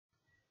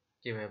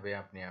কিভাবে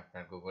আপনি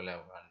আপনার গুগল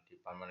অ্যাকাউন্টটি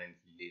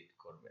পার্মানেন্টলি ডিলিট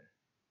করবেন।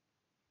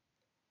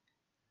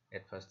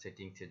 এট ফার্স্ট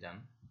সেটিংসে যান,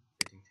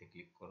 সেটিংসে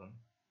ক্লিক করুন,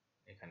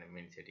 এখানে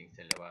মেইন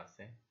সেটিংসে লেখা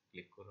আছে,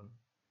 ক্লিক করুন।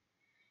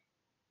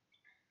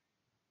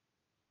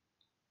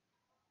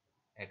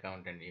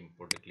 অ্যাকাউন্ট অ্যান্ড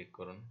ইম্পোর্টে ক্লিক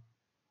করুন,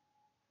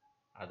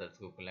 আদার্স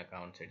গুগল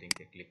অ্যাকাউন্ট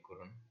সেটিংসে ক্লিক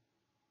করুন,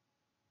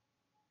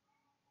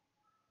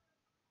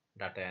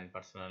 ডাটা অ্যান্ড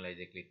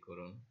পার্সোনালাইজে ক্লিক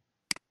করুন,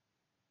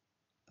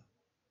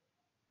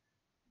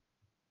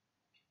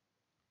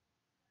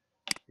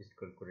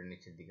 স্ক্রল করে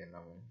নিচের দিকে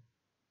নামুন,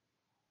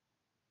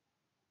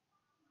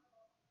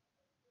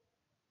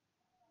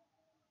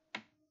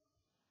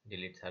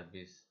 ডিলিট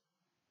সার্ভিস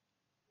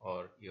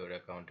অর ইওর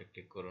অ্যাকাউন্টে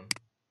ক্লিক করুন,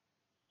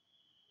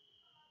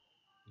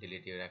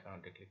 ডিলিট ইওর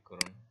অ্যাকাউন্টে ক্লিক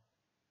করুন,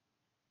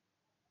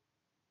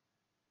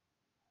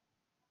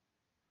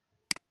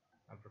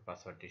 আপনার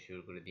পাসওয়ার্ডটি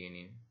শুরু করে দিয়ে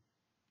নিন।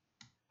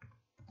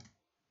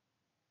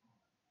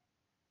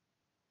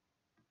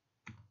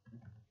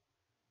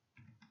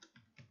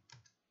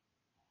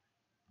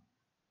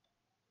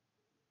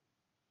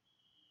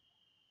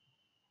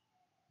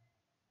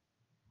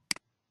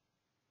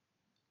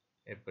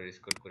 এরপর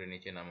স্ক্রল করে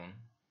নিচে নামুন,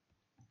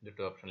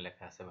 দুটো অপশন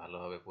লেখা আছে,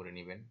 ভালোভাবে পড়ে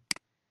নেবেন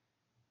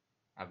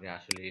আপনি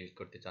আসলে ডিলিট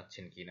করতে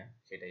চাচ্ছেন কিনা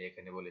সেটাই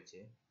এখানে বলেছে।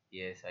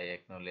 Yes, I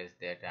acknowledge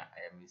that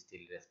I am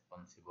still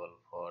responsible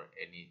for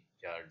any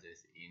charges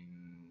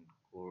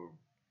incurred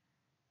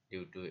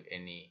due to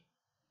any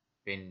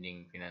pending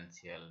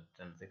financial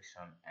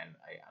transaction, and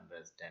I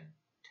understand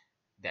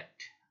that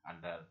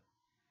under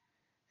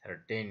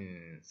certain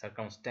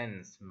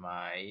circumstances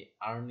my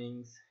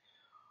earnings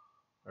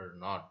are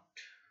not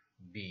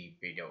be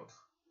paid out.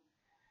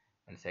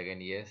 And second,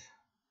 yes,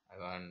 I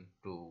want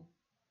to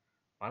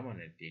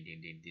permanently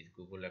delete this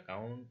Google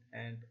account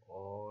and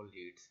all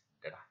its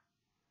data.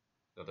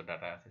 যত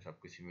data আছে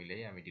সবকিছু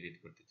মিলেই আমি delete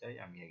করতে চাই,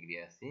 আমি agri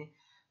আছি।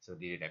 So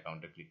delete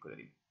অ্যাকাউন্টে ক্লিক করে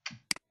দিন।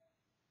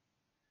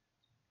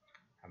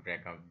 আপনার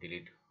অ্যাকাউন্ট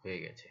ডিলিট হয়ে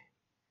গেছে।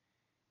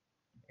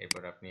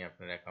 এরপর আপনি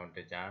আপনার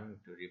অ্যাকাউন্টে যান,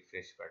 একটু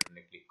রিফ্রেশ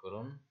বাটনে ক্লিক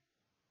করুন,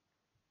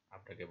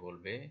 আপনাকে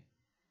বলবে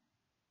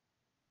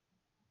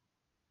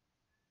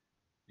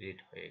ডিলিট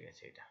হয়ে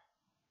গেছে এটা।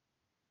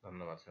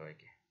 ধন্যবাদ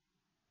সবাইকে।